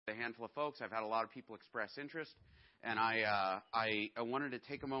a handful of folks. I've had a lot of people express interest, and I wanted to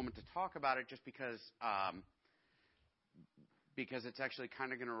take a moment to talk about it just because it's actually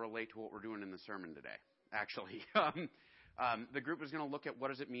kind of going to relate to what we're doing in the sermon today. Actually, the group is going to look at what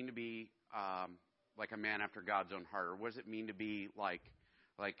does it mean to be like a man after God's own heart, or what does it mean to be like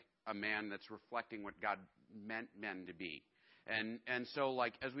a man that's reflecting what God meant men to be. And so,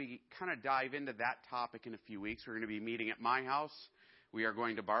 like, as we kind of dive into that topic in a few weeks, we're going to be meeting at my house. We are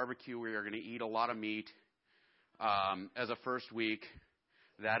going to barbecue. We are going to eat a lot of meat as a first week.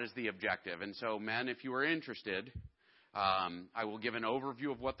 That is the objective. And so, men, if you are interested, I will give an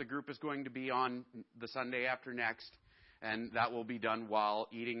overview of what the group is going to be on the Sunday after next, and that will be done while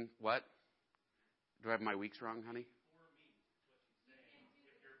eating what? Do I have my weeks wrong, honey?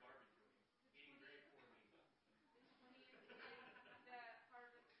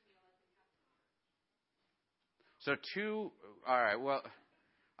 So all right, well,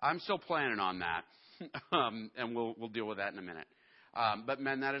 I'm still planning on that, and we'll deal with that in a minute. But,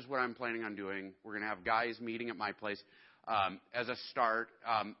 men, that is what I'm planning on doing. We're going to have guys meeting at my place as a start.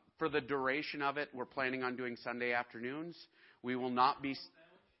 For the duration of it, we're planning on doing Sunday afternoons. We will not be...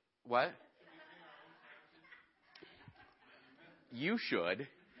 What? You should.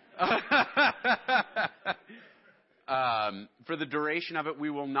 For the duration of it,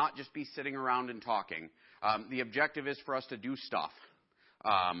 we will not just be sitting around and talking. The objective is for us to do stuff.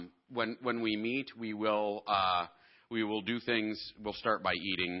 When we meet, we will do things. We'll start by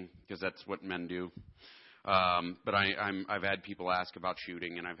eating because that's what men do. But I've had people ask about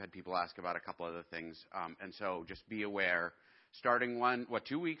shooting, and I've had people ask about a couple other things. And so just be aware. Starting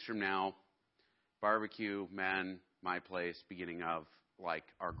 2 weeks from now, barbecue, men, my place, beginning of like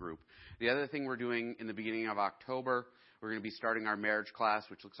our group. The other thing we're doing in the beginning of October, we're going to be starting our marriage class,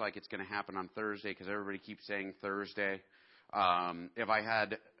 which looks like it's going to happen on Thursday because everybody keeps saying Thursday. I've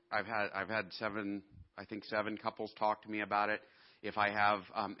had seven couples talk to me about it. If I have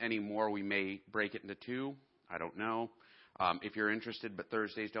any more, we may break it into 2. I don't know. If you're interested, but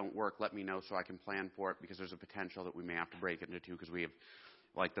Thursdays don't work, let me know so I can plan for it because there's a potential that we may have to break it into 2 because we have,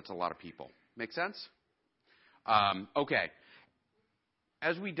 that's a lot of people. Make sense? Okay.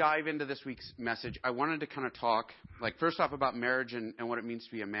 As we dive into this week's message, I wanted to kind of talk, first off about marriage and what it means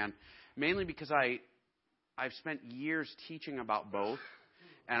to be a man, mainly because I've spent years teaching about both,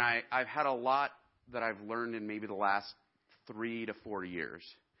 and I've had a lot that I've learned in maybe the last 3 to 4 years.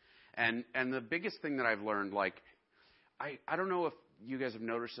 And the biggest thing that I've learned, I don't know if you guys have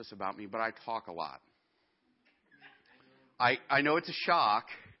noticed this about me, but I talk a lot. I know it's a shock,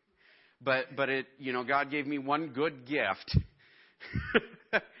 but it, God gave me one good gift.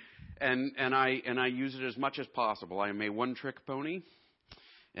 and I use it as much as possible. I am a one-trick pony,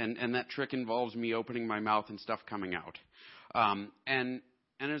 and that trick involves me opening my mouth and stuff coming out. And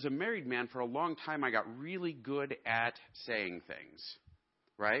as a married man, for a long time, I got really good at saying things,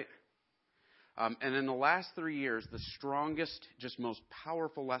 right? And in the last 3 years, the strongest, just most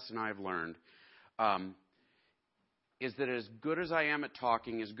powerful lesson I've learned is that as good as I am at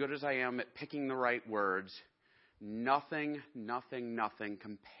talking, as good as I am at picking the right words, nothing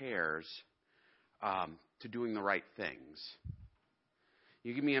compares to doing the right things.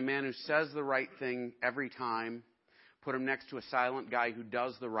 You give me a man who says the right thing every time, put him next to a silent guy who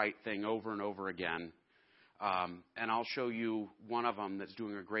does the right thing over and over again, and I'll show you one of them that's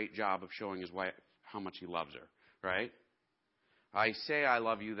doing a great job of showing his wife how much he loves her, right? I say I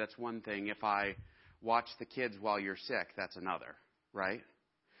love you, that's one thing. If I watch the kids while you're sick, that's another, right?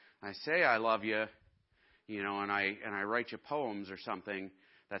 I say I love you, and I write you poems or something,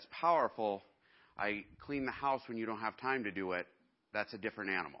 that's powerful. I clean the house when you don't have time to do it, that's a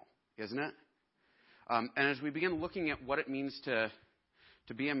different animal, isn't it? And as we begin looking at what it means to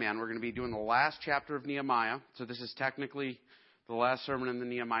be a man, we're going to be doing the last chapter of Nehemiah. So this is technically the last sermon in the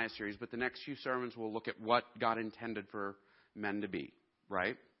Nehemiah series, but the next few sermons will look at what God intended for men to be,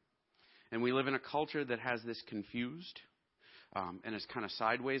 right? And we live in a culture that has this confused and is kind of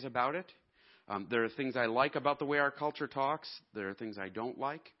sideways about it. There are things I like about the way our culture talks. There are things I don't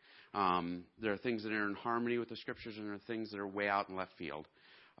like. There are things that are in harmony with the Scriptures, and there are things that are way out in left field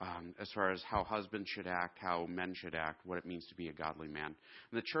as far as how husbands should act, how men should act, what it means to be a godly man.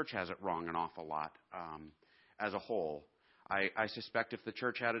 And the church has it wrong an awful lot as a whole. I suspect if the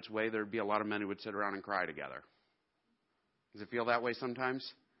church had its way, there would be a lot of men who would sit around and cry together. Does it feel that way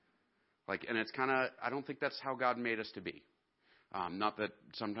sometimes? And it's kind of, I don't think that's how God made us to be. Not that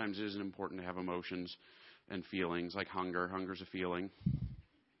sometimes it isn't important to have emotions and feelings like hunger. Hunger's a feeling.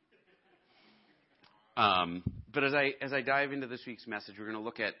 But as I dive into this week's message, we're going to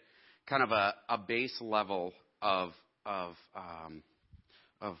look at kind of a base level of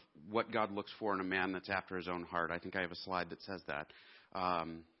of what God looks for in a man that's after his own heart. I think I have a slide that says that.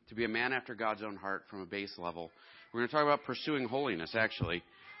 To be a man after God's own heart from a base level. We're going to talk about pursuing holiness, actually.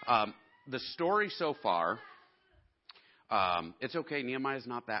 The story so far, it's okay, Nehemiah's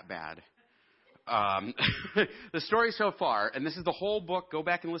not that bad. The story so far, and this is the whole book. Go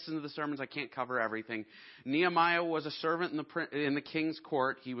back and listen to the sermons. I can't cover everything. Nehemiah was a servant in the king's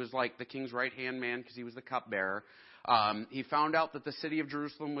court. He was like the king's right-hand man because he was the cupbearer. He found out that the city of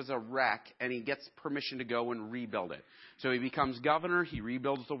Jerusalem was a wreck, and he gets permission to go and rebuild it. So he becomes governor. He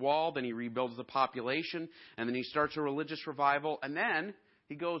rebuilds the wall. Then he rebuilds the population. And then he starts a religious revival. And then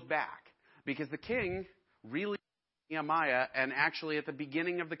he goes back because the king really Nehemiah, and actually at the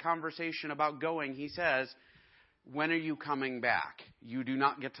beginning of the conversation about going, he says, when are you coming back? You do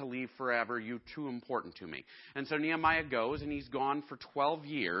not get to leave forever. You're too important to me. And so Nehemiah goes, and he's gone for 12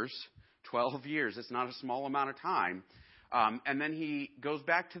 years. 12 years. It's not a small amount of time. And then he goes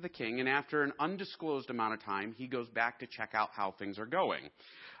back to the king, and after an undisclosed amount of time, he goes back to check out how things are going.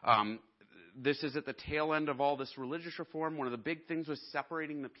 This is at the tail end of all this religious reform. One of the big things was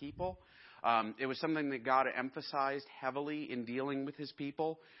separating the people. It was something that God emphasized heavily in dealing with his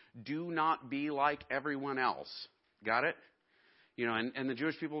people. Do not be like everyone else. Got it? You know, and the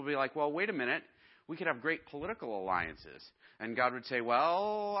Jewish people would be like, well, wait a minute. We could have great political alliances. And God would say,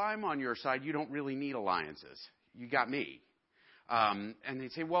 well, I'm on your side. You don't really need alliances. You got me. And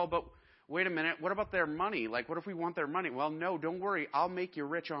they'd say, well, but wait a minute. What about their money? Like, what if we want their money? Well, no, don't worry. I'll make you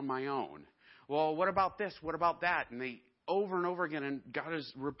rich on my own. Well, what about this? What about that? And they over and over again, and God has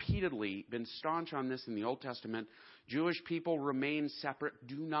repeatedly been staunch on this in the Old Testament. Jewish people remain separate.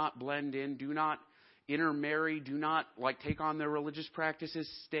 Do not blend in. Do not intermarry. Do not take on their religious practices.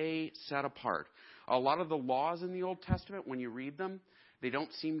 Stay set apart. A lot of the laws in the Old Testament, when you read them, they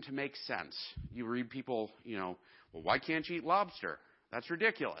don't seem to make sense. You read people, well, why can't you eat lobster? That's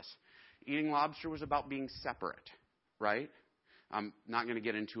ridiculous. Eating lobster was about being separate, right? I'm not going to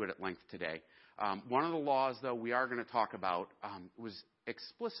get into it at length today. One of the laws, though, we are going to talk about was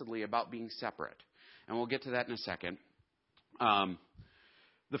explicitly about being separate. And we'll get to that in a second.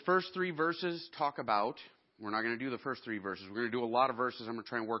 The first 3 verses talk about, we're not going to do the first 3 verses. We're going to do a lot of verses. I'm going to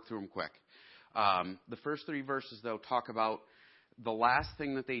try and work through them quick. The first 3 verses, though, talk about the last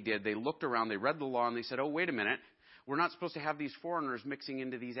thing that they did. They looked around, they read the law, and they said, oh, wait a minute. We're not supposed to have these foreigners mixing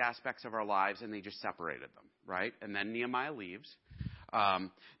into these aspects of our lives, and they just separated them, right? And then Nehemiah leaves.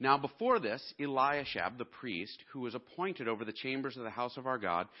 Now, before this, Eliashib, the priest, who was appointed over the chambers of the house of our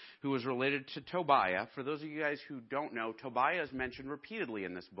God, who was related to Tobiah. For those of you guys who don't know, Tobiah is mentioned repeatedly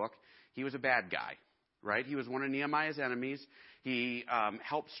in this book. He was a bad guy, right? He was one of Nehemiah's enemies. He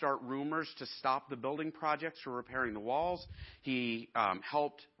helped start rumors to stop the building projects for repairing the walls. He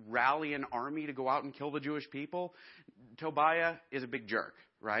helped rally an army to go out and kill the Jewish people. Tobiah is a big jerk,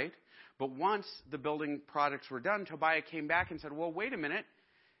 right? But once the building projects were done, Tobiah came back and said, well, wait a minute.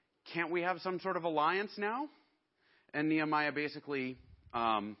 Can't we have some sort of alliance now? And Nehemiah basically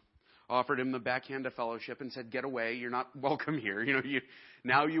offered him the backhand of fellowship and said, get away. You're not welcome here.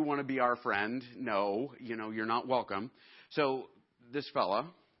 Now you want to be our friend. No, you're not welcome. So this fella,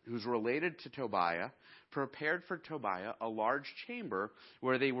 who's related to Tobiah, prepared for Tobiah a large chamber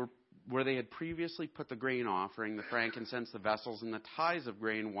where they had previously put the grain offering, the frankincense, the vessels, and the tithes of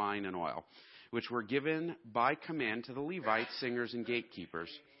grain, wine, and oil, which were given by command to the Levites, singers, and gatekeepers,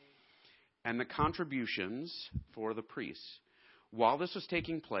 and the contributions for the priests. While this was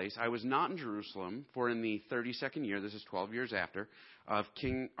taking place, I was not in Jerusalem, for in the 32nd year, this is 12 years after, of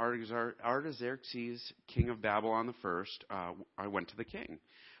King Artaxerxes, king of Babylon the first, I went to the king.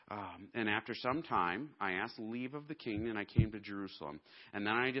 And after some time, I asked leave of the king, and I came to Jerusalem. And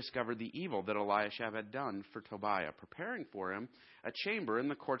then I discovered the evil that Eliashib had done for Tobiah, preparing for him a chamber in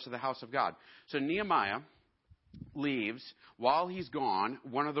the courts of the house of God. So Nehemiah leaves. While he's gone,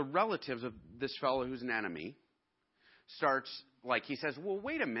 one of the relatives of this fellow who's an enemy starts, he says, well,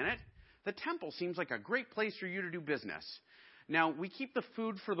 wait a minute. The temple seems like a great place for you to do business. Now, we keep the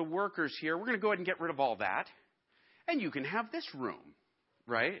food for the workers here. We're going to go ahead and get rid of all that. And you can have this room.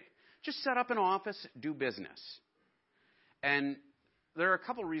 Right? Just set up an office, do business. And there are a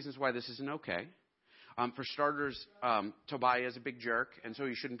couple reasons why this isn't okay. For starters, Tobiah is a big jerk, and so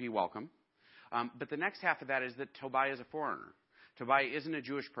he shouldn't be welcome. But the next half of that is that Tobiah is a foreigner. Tobiah isn't a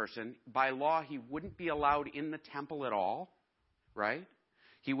Jewish person. By law, he wouldn't be allowed in the temple at all. Right?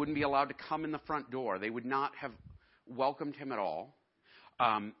 He wouldn't be allowed to come in the front door. They would not have welcomed him at all.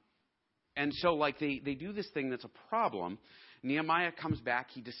 And so, they do this thing that's a problem. Nehemiah comes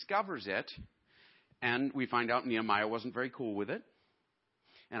back, he discovers it, and we find out Nehemiah wasn't very cool with it.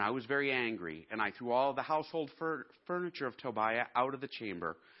 and I was very angry, and I threw all the household furniture of Tobiah out of the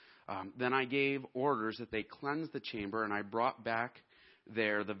chamber. Then I gave orders that they cleanse the chamber, and I brought back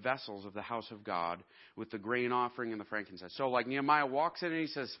there the vessels of the house of God with the grain offering and the frankincense. So like Nehemiah walks in and he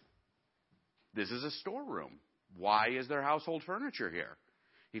says, this is a storeroom. Why is there household furniture here?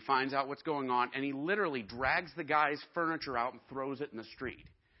 He finds out what's going on, and he literally drags the guy's furniture out and throws it in the street.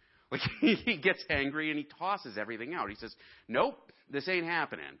 Like he gets angry and he tosses everything out. He says, nope, this ain't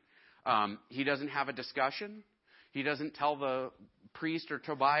happening. He doesn't have a discussion. He doesn't tell the priest or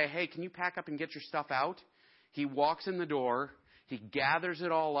Tobiah, hey, can you pack up and get your stuff out? He walks in the door, he gathers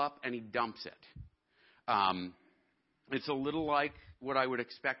it all up, and he dumps it. It's a little like what I would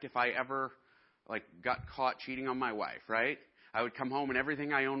expect if I ever got caught cheating on my wife, right? I would come home and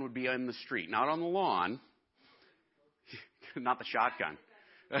everything I own would be in the street, not on the lawn, not the shotgun.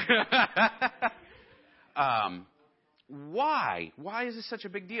 Why? Why is this such a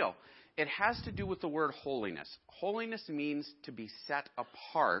big deal? It has to do with the word holiness. Holiness means to be set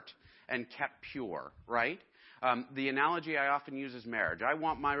apart and kept pure, right? The analogy I often use is marriage. I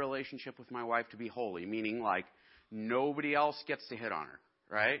want my relationship with my wife to be holy, meaning like nobody else gets to hit on her,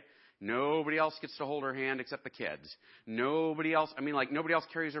 right? Nobody else gets to hold her hand except the kids. Nobody else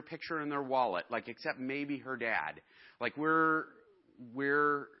carries her picture in their wallet, except maybe her dad. We're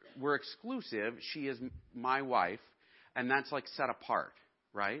exclusive. She is my wife, and that's set apart,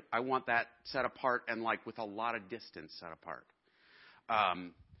 right? I want that set apart and with a lot of distance set apart.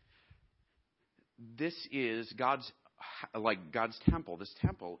 This is God's temple. This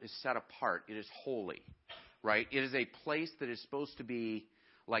temple is set apart. It is holy, right? It is a place that is supposed to be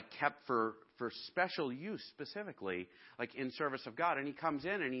kept for special use, specifically in service of God. And he comes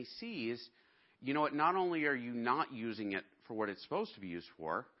in and he sees, not only are you not using it for what it's supposed to be used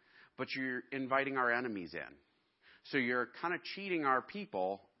for, but you're inviting our enemies in. So you're kind of cheating our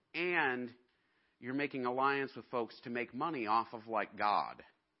people, and you're making alliance with folks to make money off of God.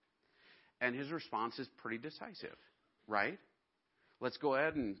 And his response is pretty decisive, right? Let's go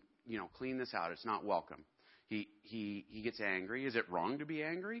ahead and, clean this out. It's not welcome. He gets angry. Is it wrong to be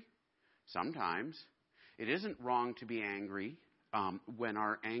angry? Sometimes. It isn't wrong to be angry when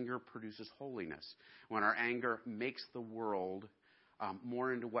our anger produces holiness, when our anger makes the world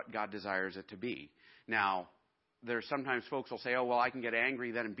more into what God desires it to be. Now, there's sometimes folks will say, oh, well, I can get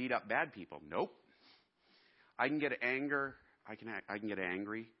angry then and beat up bad people. Nope. I can get angry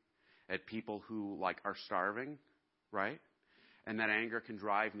at people who are starving, right? And that anger can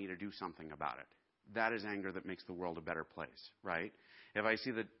drive me to do something about it. That is anger that makes the world a better place, right? If I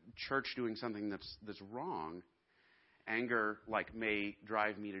see the church doing something that's wrong, anger may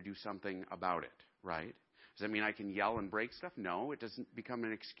drive me to do something about it, right? Does that mean I can yell and break stuff? No, it doesn't become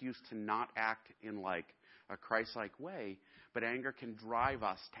an excuse to not act in a Christ-like way, but anger can drive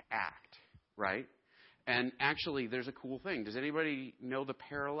us to act, right? And actually, there's a cool thing. Does anybody know the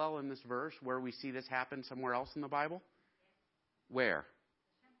parallel in this verse where we see this happen somewhere else in the Bible? Where?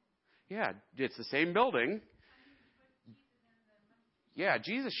 Yeah, it's the same building. Yeah,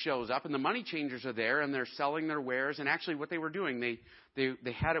 Jesus shows up and the money changers are there and they're selling their wares. And actually what they were doing, they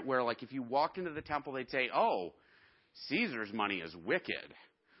had it where if you walked into the temple, they'd say, oh, Caesar's money is wicked.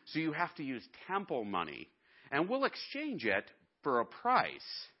 So you have to use temple money. And we'll exchange it for a price.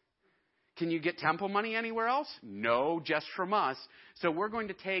 Can you get temple money anywhere else? No, just from us. So we're going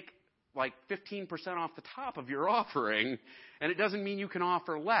to take 15% off the top of your offering, and it doesn't mean you can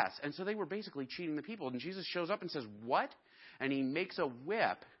offer less. And so they were basically cheating the people. And Jesus shows up and says, what? And he makes a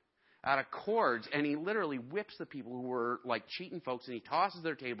whip out of cords, and he literally whips the people who were cheating folks, and he tosses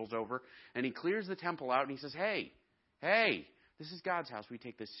their tables over, and he clears the temple out, and he says, hey, this is God's house. We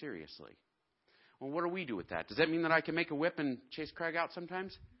take this seriously. Well, what do we do with that? Does that mean that I can make a whip and chase Craig out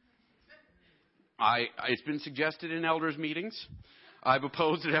sometimes? It's been suggested in elders' meetings. I've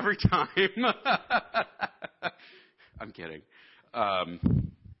opposed it every time. I'm kidding.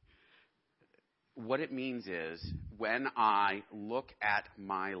 What it means is when I look at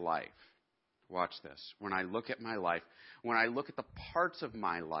my life, watch this, when I look at my life, when I look at the parts of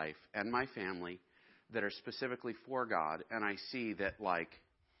my life and my family that are specifically for God, and I see that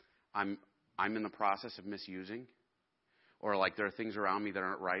I'm in the process of misusing, or there are things around me that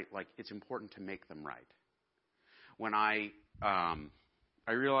aren't right, it's important to make them right. When I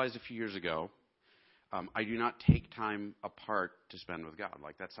realized a few years ago, I do not take time apart to spend with God.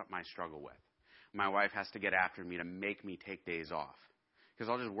 That's something I struggle with. My wife has to get after me to make me take days off, because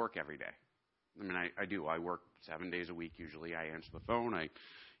I'll just work every day. I mean, I do. I work 7 days a week usually. I answer the phone. I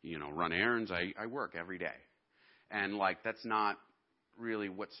run errands. I work every day. And that's not really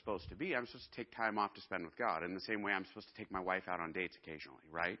what's supposed to be. I'm supposed to take time off to spend with God. In the same way I'm supposed to take my wife out on dates occasionally,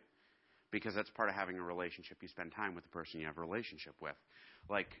 right? Because that's part of having a relationship. You spend time with the person you have a relationship with.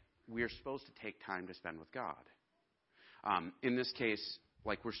 Like, we're supposed to take time to spend with God. In this case,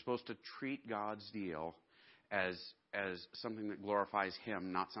 like, we're supposed to treat God's deal as something that glorifies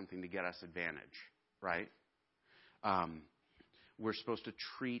Him, not something to get us advantage, right? We're supposed to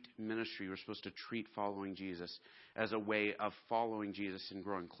treat ministry, we're supposed to treat following Jesus as a way of following Jesus and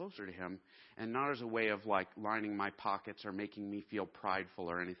growing closer to Him, and not as a way of, like, lining my pockets or making me feel prideful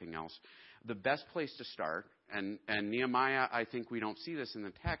or anything else. The best place to start, and Nehemiah, I think we don't see this in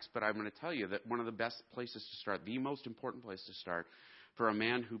the text, but I'm going to tell you that one of the best places to start, the most important place to start for a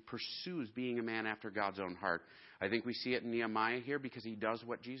man who pursues being a man after God's own heart, I think we see it in Nehemiah here because he does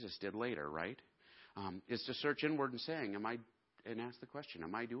what Jesus did later, right? Is to search inward and saying, and ask the question,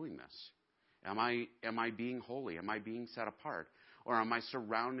 am I doing this? Am I being holy? Am I being set apart? Or am I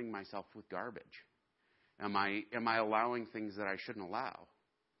surrounding myself with garbage? Am I allowing things that I shouldn't allow?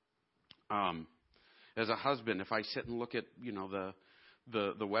 As a husband, if I sit and look at, the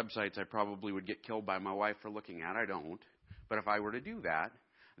websites I probably would get killed by my wife for looking at, I don't. But if I were to do that,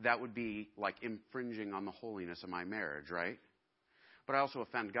 that would be like infringing on the holiness of my marriage, right? But I also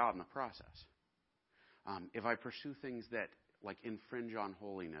offend God in the process. If I pursue things that like infringe on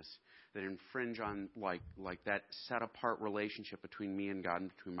holiness, that infringe on like that set apart relationship between me and God,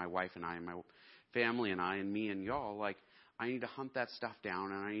 and between my wife and I, and my family and I, and me and y'all, like, I need to hunt that stuff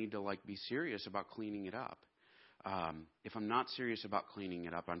down, and I need to like be serious about cleaning it up. If I'm not serious about cleaning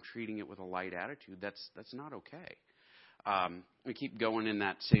it up, I'm treating it with a light attitude. That's not okay. We keep going in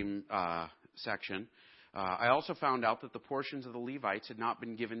that same section. I also found out that the portions of the Levites had not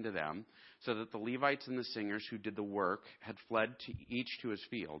been given to them, so that the Levites and the singers who did the work had fled each to his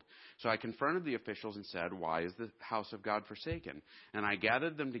field. So I confronted the officials and said, "Why is the house of God forsaken?" And I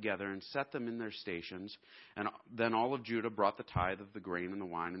gathered them together and set them in their stations. And then all of Judah brought the tithe of the grain and the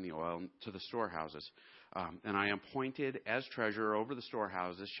wine and the oil to the storehouses. And I appointed as treasurer over the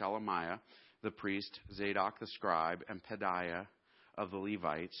storehouses Shelemiah the priest, Zadok the scribe, and Pedaiah of the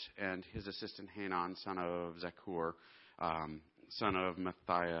Levites, and his assistant Hanan, son of Zakur, son of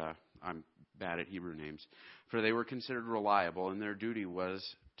Matthiah. I'm bad at Hebrew names. For they were considered reliable, and their duty was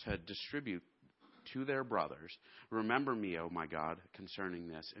to distribute to their brothers. Remember me, O my God, concerning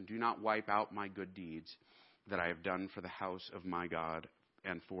this, and do not wipe out my good deeds that I have done for the house of my God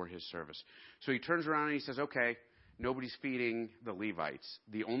and for his service. So he turns around and he says, okay, nobody's feeding the Levites.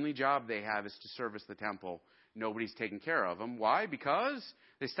 The only job they have is to service the temple. Nobody's taking care of them. Why? Because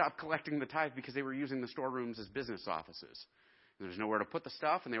they stopped collecting the tithe because they were using the storerooms as business offices. And there's nowhere to put the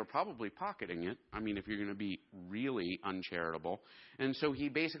stuff, and they were probably pocketing it. I mean, if you're going to be really uncharitable. And so he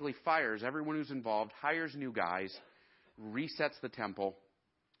basically fires everyone who's involved, hires new guys, resets the temple,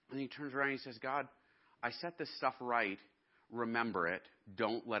 and he turns around and he says, God, I set this stuff right. Remember it.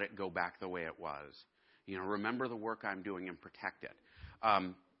 Don't let it go back the way it was. Remember the work I'm doing and protect it.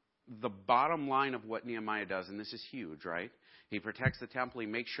 The bottom line of what Nehemiah does, and this is huge, right? He protects the temple. He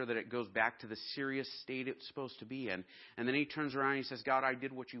makes sure that it goes back to the serious state it's supposed to be in. And then he turns around and he says, God, I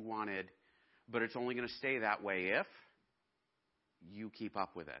did what you wanted, but it's only going to stay that way if you keep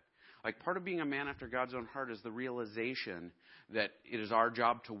up with it. Like, part of being a man after God's own heart is the realization that it is our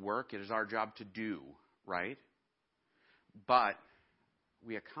job to work. It is our job to do, right? But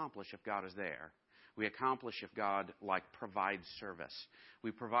we accomplish if God is there. We accomplish if God provides service. We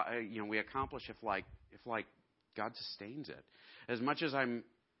accomplish if God sustains it. As much as I'm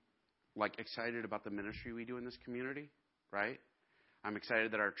excited about the ministry we do in this community, right? I'm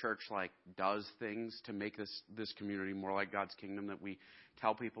excited that our church does things to make this community more like God's kingdom, that we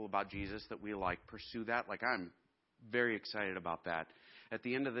tell people about Jesus, that we pursue that. I'm very excited about that. At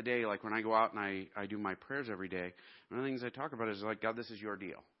the end of the day, when I go out and I do my prayers every day, one of the things I talk about is God, this is your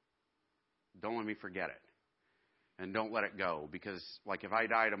deal. Don't let me forget it. And don't let it go, because if I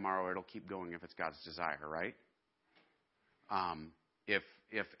die tomorrow, it'll keep going if it's God's desire, right?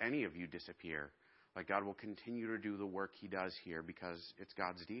 If any of you disappear, God will continue to do the work he does here because it's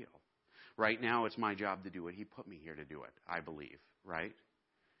God's deal. Right now, it's my job to do it. He put me here to do it, I believe, right?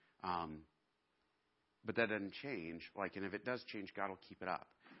 But that doesn't change. And if it does change, God will keep it up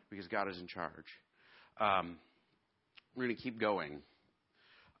because God is in charge. We're going to keep going.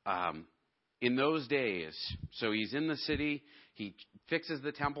 In those days, so he's in the city, he fixes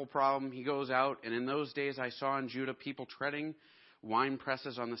the temple problem, he goes out, and in those days I saw in Judah people treading wine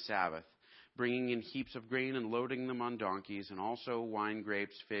presses on the Sabbath. bringing in heaps of grain and loading them on donkeys, and also wine,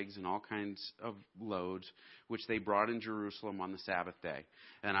 grapes, figs, and all kinds of loads, which they brought in Jerusalem on the Sabbath day.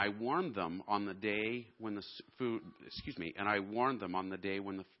 And I warned them on the day when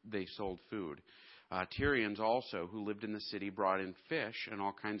they sold food. Tyrians also, who lived in the city, brought in fish and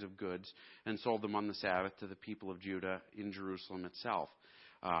all kinds of goods and sold them on the Sabbath to the people of Judah in Jerusalem itself.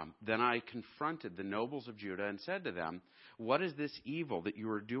 Then I confronted the nobles of Judah and said to them, "What is this evil that you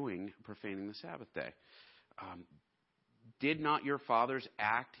are doing, profaning the Sabbath day? Did not your fathers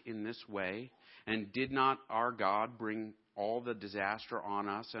act in this way? And did not our God bring all the disaster on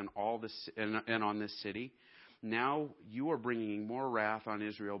us and all this and on this city? Now you are bringing more wrath on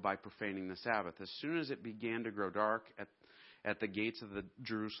Israel by profaning the Sabbath." As soon as it began to grow dark at the gates of the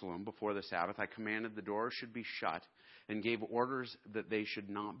Jerusalem before the Sabbath, I commanded the doors should be shut and gave orders that they should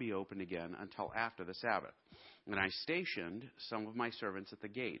not be opened again until after the Sabbath. And I stationed some of my servants at the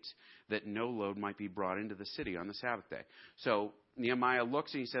gates, that no load might be brought into the city on the Sabbath day. So Nehemiah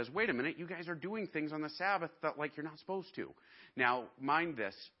looks and he says, wait a minute, you guys are doing things on the Sabbath that like you're not supposed to. Now, mind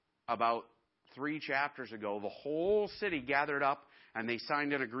this, about 3 chapters ago, the whole city gathered up and they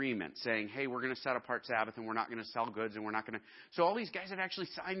signed an agreement saying, hey, we're going to set apart Sabbath and we're not going to sell goods and we're not going to. So all these guys have actually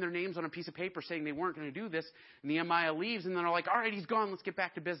signed their names on a piece of paper saying they weren't going to do this. Nehemiah leaves and then they're like, all right, he's gone. Let's get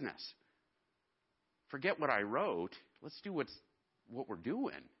back to business. Forget what I wrote. Let's do what we're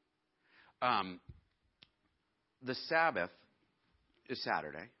doing. The Sabbath is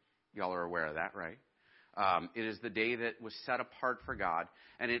Saturday. Y'all are aware of that, right? It is the day that was set apart for God,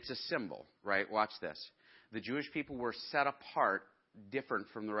 and it's a symbol, right? Watch this. The Jewish people were set apart different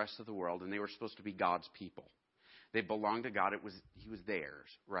from the rest of the world, and they were supposed to be God's people. They belonged to God. He was theirs,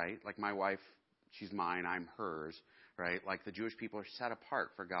 right? Like my wife, she's mine, I'm hers, right? Like the Jewish people are set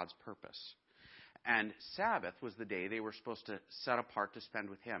apart for God's purpose. And Sabbath was the day they were supposed to set apart to spend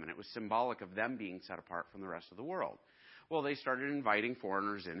with Him, and it was symbolic of them being set apart from the rest of the world. Well, they started inviting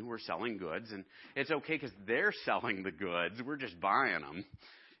foreigners in who were selling goods, and it's okay because they're selling the goods. We're just buying them.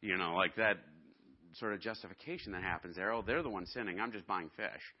 You know, like that sort of justification that happens there. Oh, they're the ones sinning. I'm just buying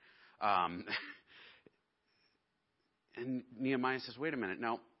fish. And Nehemiah says, wait a minute.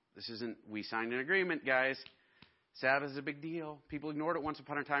 No, this isn't. We signed an agreement, guys. Sabbath is a big deal. People ignored it once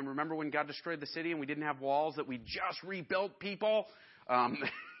upon a time. Remember when God destroyed the city and we didn't have walls that we just rebuilt, people?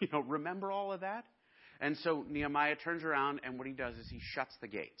 Remember all of that? And so Nehemiah turns around, and what he does is he shuts the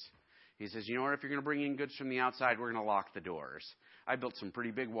gates. He says, you know what, if you're going to bring in goods from the outside, we're going to lock the doors. I built some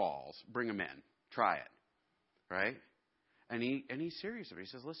pretty big walls. Bring them in. Try it. Right? And he's serious about it. He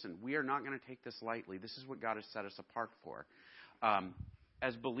says, listen, we are not going to take this lightly. This is what God has set us apart for.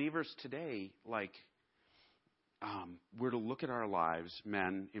 As believers today, we're to look at our lives,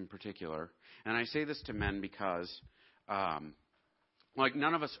 men in particular. And I say this to men because, none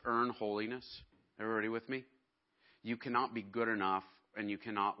of us earn holiness. Everybody with me? You cannot be good enough and you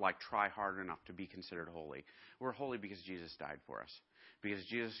cannot try hard enough to be considered holy. We're holy because Jesus died for us. Because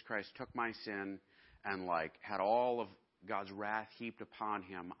Jesus Christ took my sin and had all of God's wrath heaped upon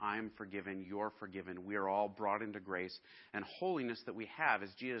Him. I am forgiven. You're forgiven. We are all brought into grace. And holiness that we have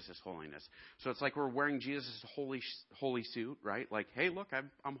is Jesus' holiness. So it's like we're wearing Jesus' holy suit, right? Hey, look,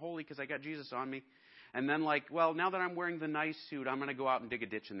 I'm holy because I got Jesus on me. And then now that I'm wearing the nice suit, I'm going to go out and dig a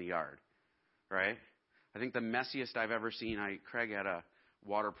ditch in the yard. Right? I think the messiest I've ever seen, Craig had a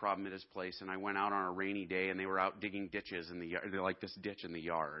water problem at his place, and I went out on a rainy day, and they were out digging ditches in the yard. They're this ditch in the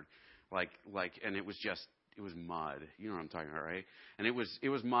yard. And it was mud. You know what I'm talking about, right? And it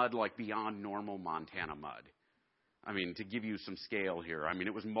was mud beyond normal Montana mud. I mean, to give you some scale here,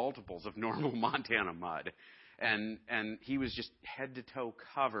 it was multiples of normal Montana mud. And he was just head to toe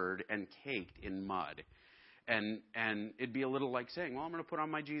covered and caked in mud. And it'd be a little like saying, well, I'm going to put on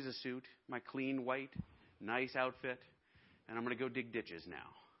my Jesus suit, my clean, white, nice outfit, and I'm going to go dig ditches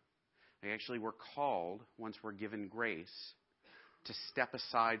now. Actually, we're called, once we're given grace, to step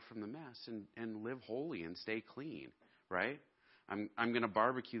aside from the mess and live holy and stay clean, right? I'm going to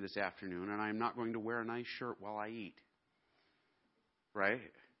barbecue this afternoon, and I'm not going to wear a nice shirt while I eat, right?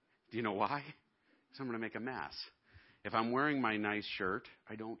 Do you know why? Because I'm going to make a mess. If I'm wearing my nice shirt,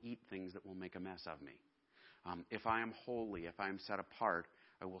 I don't eat things that will make a mess of me. If I am holy, if I am set apart,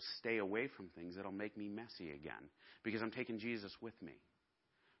 I will stay away from things that will make me messy again because I'm taking Jesus with me.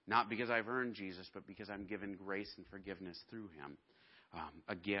 Not because I've earned Jesus, but because I'm given grace and forgiveness through Him,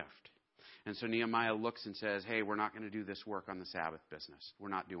 a gift. And so Nehemiah looks and says, hey, we're not going to do this work on the Sabbath business. We're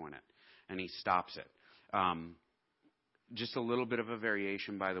not doing it. And he stops it. Just a little bit of a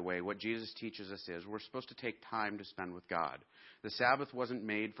variation, by the way. What Jesus teaches us is we're supposed to take time to spend with God. The Sabbath wasn't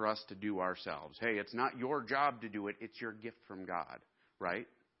made for us to do ourselves. Hey, it's not your job to do it. It's your gift from God, right?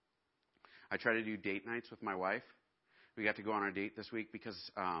 I try to do date nights with my wife. We got to go on a date this week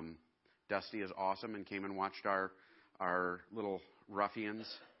because Dusty is awesome and came and watched our little ruffians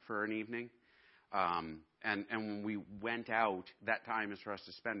for an evening. And when we went out, that time is for us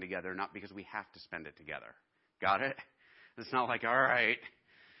to spend together, not because we have to spend it together. Got it? It's not like, all right,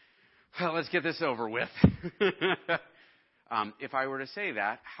 well, let's get this over with. If I were to say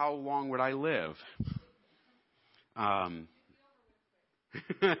that, how long would I live?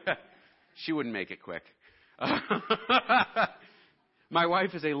 She wouldn't make it quick. My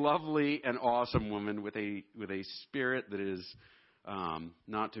wife is a lovely and awesome woman with a spirit that is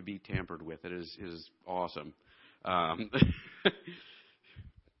not to be tampered with. It is awesome.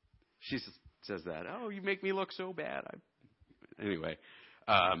 She says that. Oh, you make me look so bad. Anyway,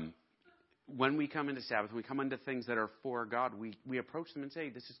 when we come into Sabbath, we come into things that are for God. We approach them and say,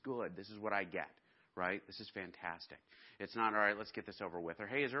 "This is good. This is what I get." Right? This is fantastic. It's not, all right, let's get this over with. Or,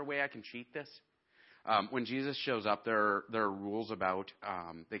 hey, is there a way I can cheat this? When Jesus shows up, there are rules about,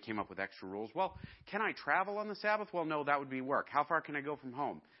 they came up with extra rules. Well, can I travel on the Sabbath? Well, no, that would be work. How far can I go from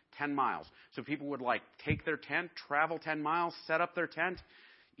home? 10 miles. So people would take their tent, travel 10 miles, set up their tent,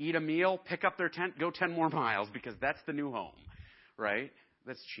 eat a meal, pick up their tent, go 10 more miles because that's the new home, right?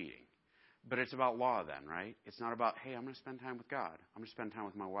 That's cheating. But it's about law then, right? It's not about, hey, I'm going to spend time with God. I'm going to spend time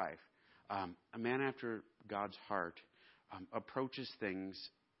with my wife. A man after God's heart approaches things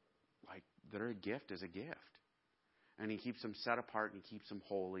like that are a gift as a gift. And he keeps them set apart and he keeps them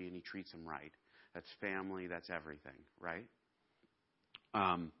holy and he treats them right. That's family. That's everything, right?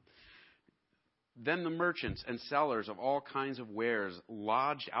 Then the merchants and sellers of all kinds of wares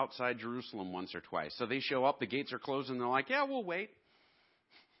lodged outside Jerusalem once or twice. So they show up, the gates are closed, and they're like, yeah, we'll wait.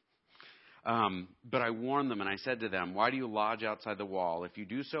 But I warned them and I said to them, why do you lodge outside the wall? If you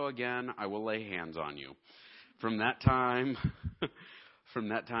do so again, I will lay hands on you. From that time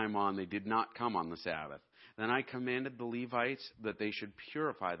on, they did not come on the Sabbath. Then I commanded the Levites that they should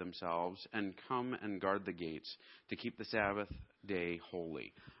purify themselves and come and guard the gates to keep the Sabbath day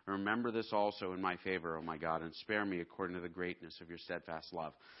holy. Remember this also in my favor, O my God, and spare me according to the greatness of your steadfast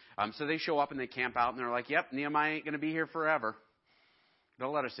love. So they show up and they camp out and they're like, yep, Nehemiah ain't going to be here forever.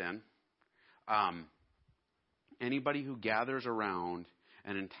 They'll let us in. Anybody who gathers around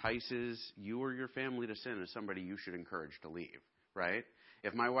and entices you or your family to sin is somebody you should encourage to leave, right?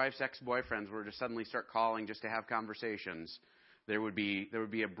 If my wife's ex-boyfriends were to suddenly start calling just to have conversations, there would be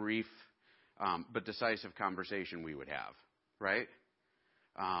a brief but decisive conversation we would have, right?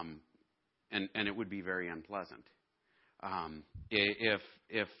 And it would be very unpleasant.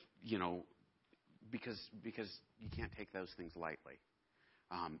 If you know, because you can't take those things lightly.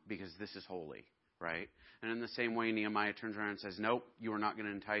 Because this is holy, right? And in the same way, Nehemiah turns around and says, nope, you are not going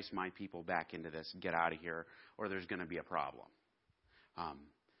to entice my people back into this. Get out of here, or there's going to be a problem.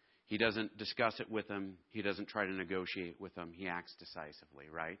 He doesn't discuss it with them. He doesn't try to negotiate with them. He acts decisively,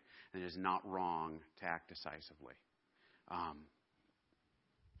 right? And it is not wrong to act decisively. I'm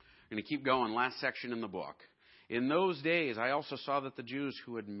going to keep going. Last section in the book. In those days, I also saw that the Jews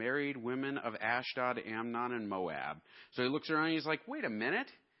who had married women of Ashdod, Ammon, and Moab. So he looks around and he's like, wait a minute.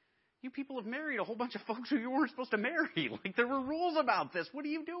 You people have married a whole bunch of folks who you weren't supposed to marry. Like, there were rules about this. What are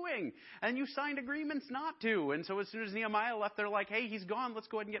you doing? And you signed agreements not to. And so as soon as Nehemiah left, they're like, hey, he's gone. Let's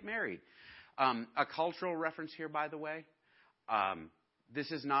go ahead and get married. A cultural reference here, by the way.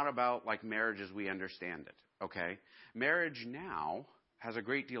 This is not about, like, marriage as we understand it, okay? Marriage now has a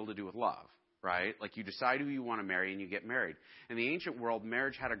great deal to do with love. Right? Like you decide who you want to marry and you get married. In the ancient world,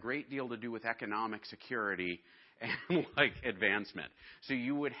 marriage had a great deal to do with economic security and like advancement. So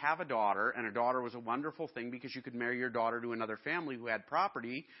you would have a daughter, and a daughter was a wonderful thing because you could marry your daughter to another family who had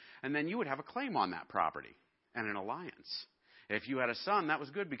property, and then you would have a claim on that property and an alliance. If you had a son, that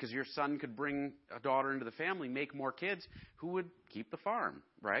was good because your son could bring a daughter into the family, make more kids who would keep the farm,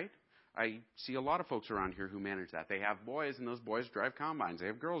 right? I see a lot of folks around here who manage that. They have boys, and those boys drive combines. They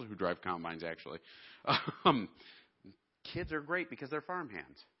have girls who drive combines, actually. Kids are great because they're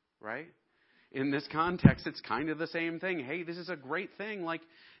farmhands, right? In this context, it's kind of the same thing. Hey, this is a great thing. Like,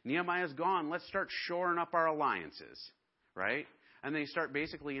 Nehemiah's gone. Let's start shoring up our alliances, right? And they start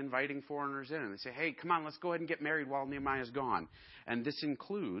basically inviting foreigners in. And they say, hey, come on, let's go ahead and get married while Nehemiah's gone. And this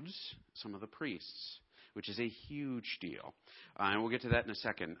includes some of the priests, which is a huge deal. And we'll get to that in a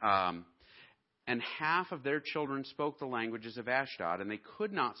second. And half of their children spoke the languages of Ashdod, and they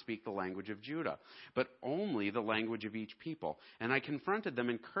could not speak the language of Judah, but only the language of each people. And I confronted them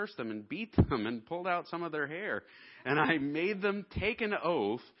and cursed them and beat them and pulled out some of their hair. And I made them take an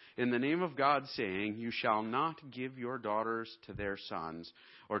oath in the name of God, saying, you shall not give your daughters to their sons,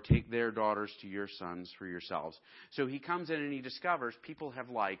 or take their daughters to your sons for yourselves. So he comes in and he discovers people have,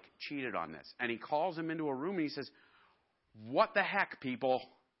 cheated on this. And he calls them into a room and he says, what the heck, people?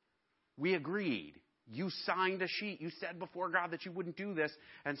 We agreed. You signed a sheet. You said before God that you wouldn't do this.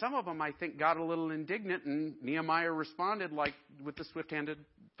 And some of them, I think, got a little indignant, and Nehemiah responded with the swift-handed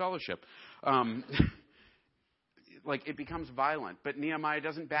fellowship. It becomes violent. But Nehemiah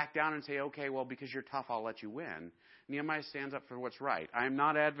doesn't back down and say, okay, well, because you're tough, I'll let you win. Nehemiah stands up for what's right. I am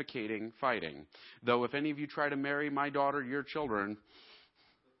not advocating fighting. Though if any of you try to marry my daughter, your children,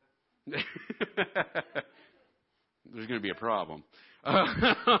 there's going to be a problem.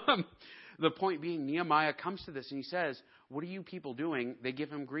 The point being, Nehemiah comes to this and he says, what are you people doing? They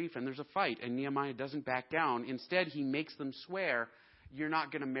give him grief and there's a fight, and Nehemiah doesn't back down. Instead, he makes them swear, you're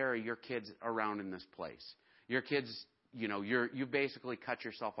not going to marry your kids around in this place. Your kids, you basically cut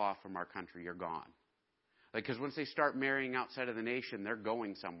yourself off from our country. You're gone. Because once they start marrying outside of the nation, they're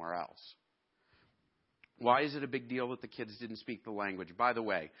going somewhere else. Why is it a big deal that the kids didn't speak the language? By the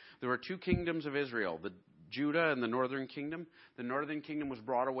way, there were two kingdoms of Israel, the Judah and the northern kingdom. The northern kingdom was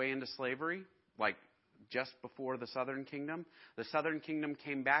brought away into slavery, just before the southern kingdom. The southern kingdom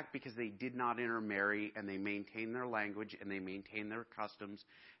came back because they did not intermarry, and they maintained their language, and they maintained their customs,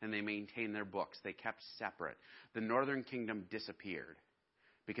 and they maintained their books. They kept separate. The northern kingdom disappeared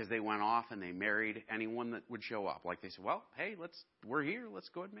because they went off and they married anyone that would show up. They said, well, hey, we're here. Let's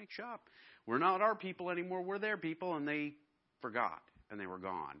go ahead and make shop. We're not our people anymore. We're their people. And they forgot. And they were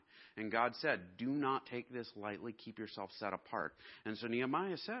gone. And God said, do not take this lightly. Keep yourself set apart. And so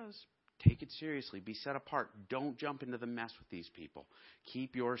Nehemiah says, take it seriously. Be set apart. Don't jump into the mess with these people.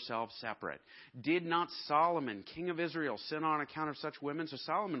 Keep yourself separate. Did not Solomon, king of Israel, sin on account of such women? So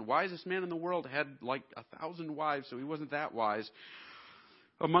Solomon, wisest man in the world, had 1,000 wives, so he wasn't that wise.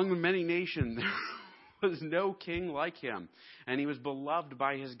 Among the many nations, there was no king like him, and he was beloved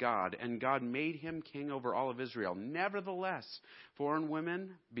by his God, and God made him king over all of Israel. Nevertheless, foreign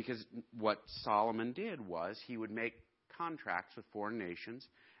women, because what Solomon did was he would make contracts with foreign nations,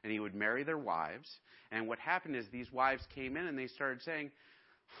 and he would marry their wives. And what happened is these wives came in and they started saying,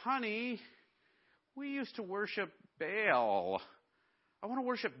 honey, we used to worship Baal. I want to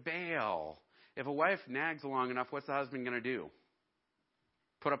worship Baal. If a wife nags long enough, what's the husband going to do?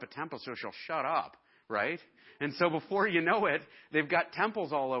 Put up a temple so she'll shut up, right? And so before you know it, they've got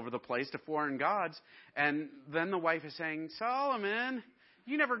temples all over the place to foreign gods. And then the wife is saying, Solomon,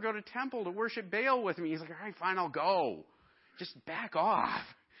 you never go to temple to worship Baal with me. He's like, all right, fine, I'll go. Just back off.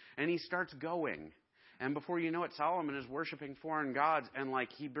 And he starts going. And before you know it, Solomon is worshiping foreign gods. And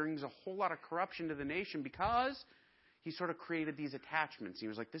he brings a whole lot of corruption to the nation because he sort of created these attachments. He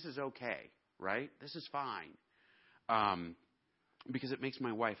was like, this is okay, right? This is fine. Because it makes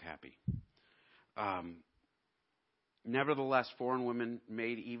my wife happy. Nevertheless, foreign women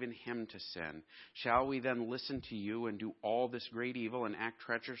made even him to sin. Shall we then listen to you and do all this great evil and act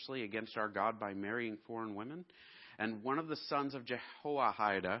treacherously against our God by marrying foreign women? And one of the sons of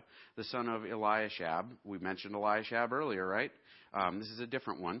Jehoiada, the son of Eliashab, we mentioned Eliashab earlier, right? This is a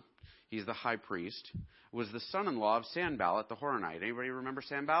different one. He's the high priest, was the son-in-law of Sanballat the Horonite. Anybody remember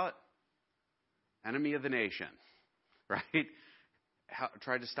Sanballat? Enemy of the nation, right?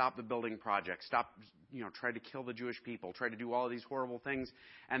 Tried to stop the building project, tried to kill the Jewish people, tried to do all of these horrible things.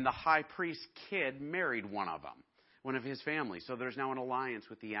 And the high priest's kid married one of them, one of his family. So there's now an alliance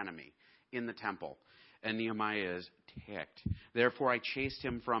with the enemy in the temple. And Nehemiah is ticked. Therefore I chased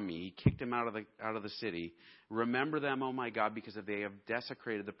him from me. He kicked him out of the city. Remember them, O my God, because they have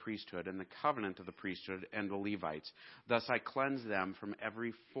desecrated the priesthood and the covenant of the priesthood and the Levites. Thus I cleansed them from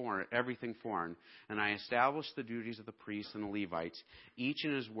everything foreign, and I established the duties of the priests and the Levites. Each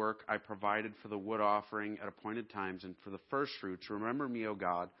in his work I provided for the wood offering at appointed times and for the first fruits. Remember me, O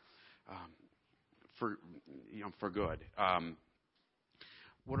God, for good.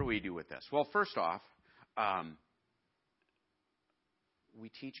 What do we do with this? Well, first off, we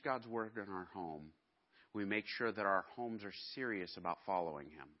teach God's word in our home. We make sure that our homes are serious about following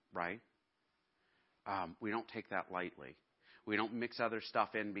him, right? We don't take that lightly. We don't mix other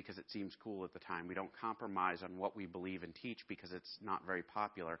stuff in because it seems cool at the time. We don't compromise on what we believe and teach because it's not very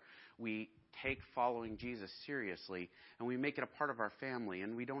popular. We take following Jesus seriously, and we make it a part of our family,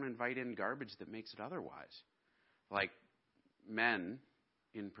 and we don't invite in garbage that makes it otherwise. Like men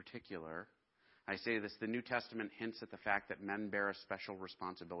in particular, I say this, the New Testament hints at the fact that men bear a special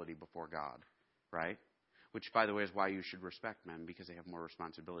responsibility before God. right? Which, by the way, is why you should respect men, because they have more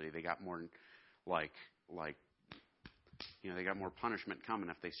responsibility. They got more, like, they got more punishment coming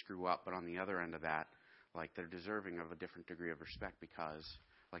if they screw up. But on the other end of that, like, they're deserving of a different degree of respect because,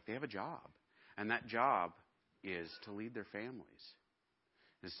 like, they have a job. And that job is to lead their families,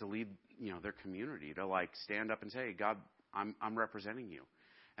 is to lead, their community, to, like, stand up and say, God, I'm representing you.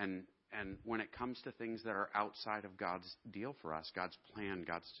 And when it comes to things that are outside of God's deal for us, God's plan,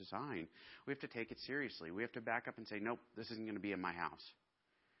 God's design, we have to take it seriously. We have to back up and say, nope, this isn't going to be in my house.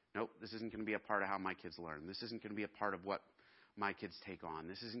 Nope, this isn't going to be a part of how my kids learn. This isn't going to be a part of what my kids take on.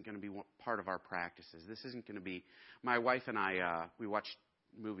 This isn't going to be part of our practices. This isn't going to be... My wife and I, we watch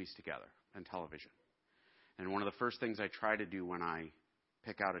movies together and television. And one of the first things I try to do when I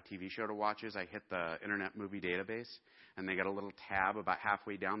pick out a TV show to watch is I hit the Internet Movie Database, and they got a little tab about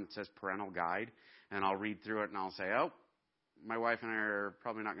halfway down that says Parental Guide, and I'll read through it and I'll say, oh, my wife and I are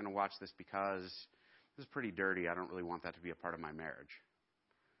probably not going to watch this because this is pretty dirty. I don't really want that to be a part of my marriage.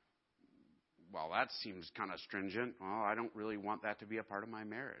 Well, that seems kind of stringent. Well, I don't really want that to be a part of my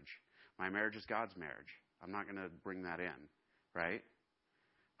marriage. My marriage is God's marriage. I'm not going to bring that in, right?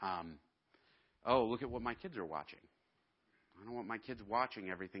 Oh, look at what my kids are watching. I don't want my kids watching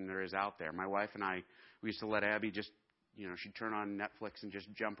everything there is out there. My wife and I, we used to let Abby just, she'd turn on Netflix and just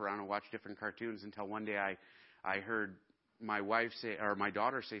jump around and watch different cartoons until one day I heard my wife say, or my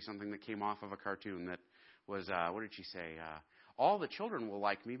daughter say something that came off of a cartoon that was, what did she say? All the children will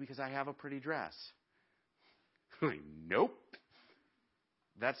like me because I have a pretty dress. Like, nope.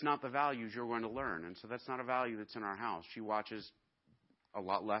 That's not the values you're going to learn. And so that's not a value that's in our house. She watches a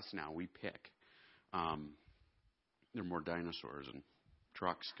lot less now. We pick. There are more dinosaurs and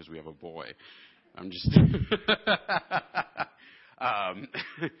trucks because we have a boy. I'm just...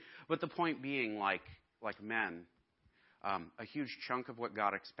 but the point being, like men, a huge chunk of what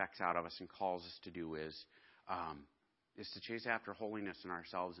God expects out of us and calls us to do is to chase after holiness in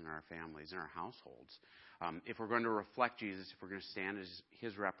ourselves and our families and our households. If we're going to reflect Jesus, if we're going to stand as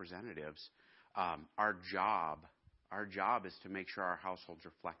his representatives, our job is to make sure our households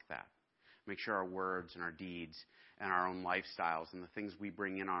reflect that. Make sure our words and our deeds and our own lifestyles and the things we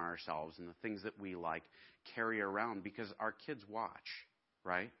bring in on ourselves and the things that we like carry around, because our kids watch,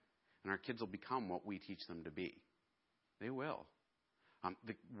 right? And our kids will become what we teach them to be. They will.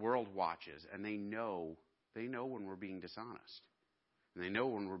 The world watches, and they know when we're being dishonest. And they know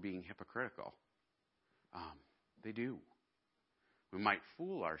when we're being hypocritical. They do. We might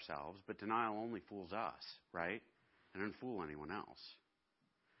fool ourselves, but denial only fools us, right? And doesn't fool anyone else.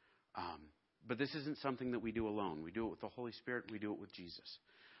 But this isn't something that we do alone. We do it with the Holy Spirit. We do it with Jesus.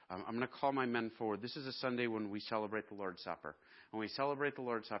 I'm going to call my men forward. This is a Sunday when we celebrate the Lord's Supper. When we celebrate the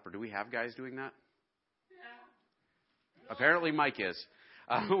Lord's Supper, do we have guys doing that? Yeah. Apparently Mike is.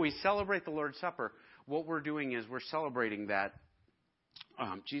 When we celebrate the Lord's Supper, what we're doing is we're celebrating that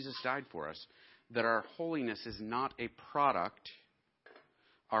Jesus died for us, that our holiness is not a product.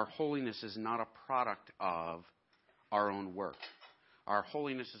 Our holiness is not a product of our own work. Our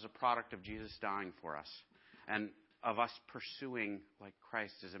holiness is a product of Jesus dying for us and of us pursuing like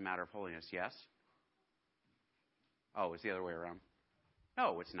Christ as a matter of holiness. Yes? Oh, it's the other way around.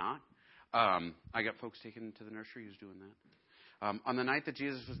 No, it's not. I got folks taken to the nursery who's doing that. On the night that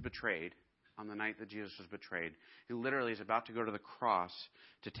Jesus was betrayed, he literally is about to go to the cross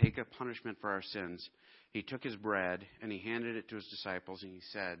to take a punishment for our sins. He took his bread and he handed it to his disciples and he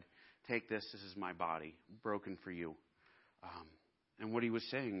said, "Take this. This is my body, broken for you." And what he was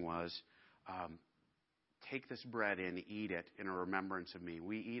saying was, take this bread and eat it in a remembrance of me.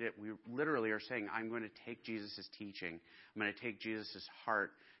 We eat it. We literally are saying, I'm going to take Jesus' teaching. I'm going to take Jesus'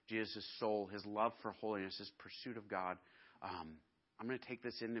 heart, Jesus' soul, his love for holiness, his pursuit of God. I'm going to take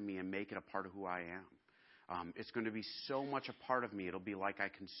this into me and make it a part of who I am. It's going to be so much a part of me, it'll be like I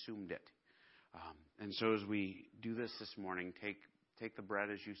consumed it. And so as we do this morning, take the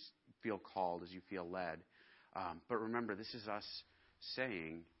bread as you feel called, as you feel led. But remember, this is us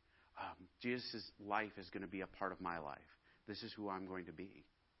saying, Jesus' life is going to be a part of my life. This is who I'm going to be.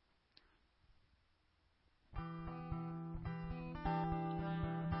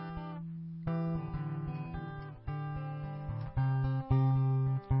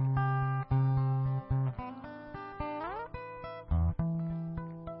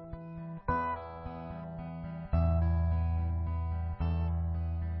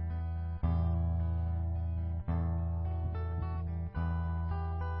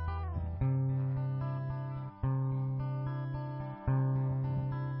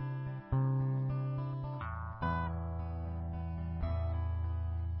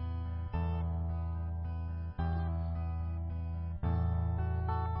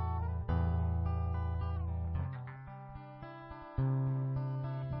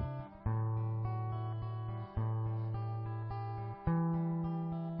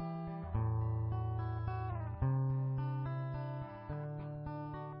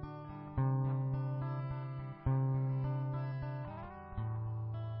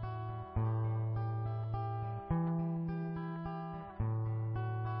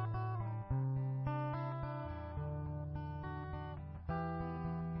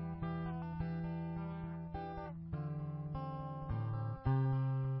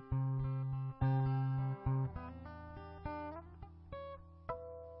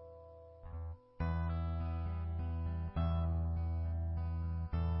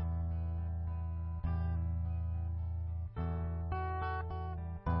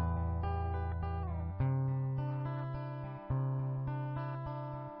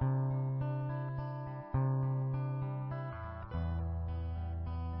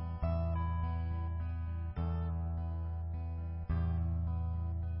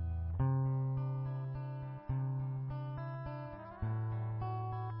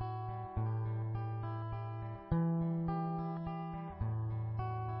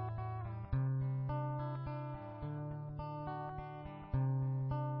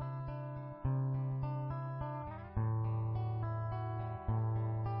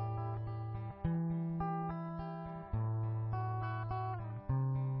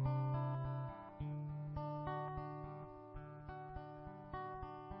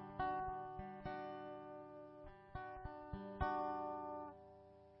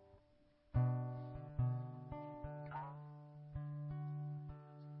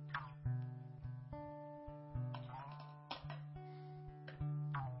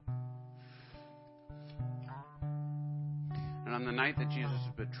 And on the night that Jesus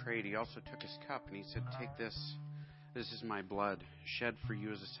was betrayed, he also took his cup and he said, "Take this. This is my blood, shed for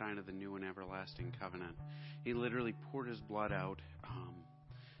you as a sign of the new and everlasting covenant." He literally poured his blood out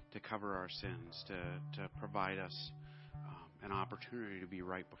to cover our sins, to provide us an opportunity to be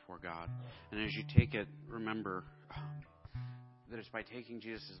right before God. And as you take it, remember that it's by taking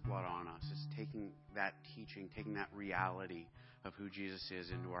Jesus' blood on us, it's taking that teaching, taking that reality of who Jesus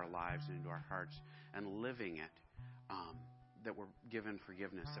is into our lives and into our hearts and living it, that we're given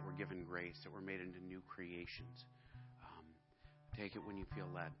forgiveness, that we're given grace, that we're made into new creations. Take it when you feel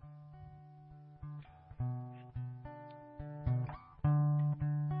led.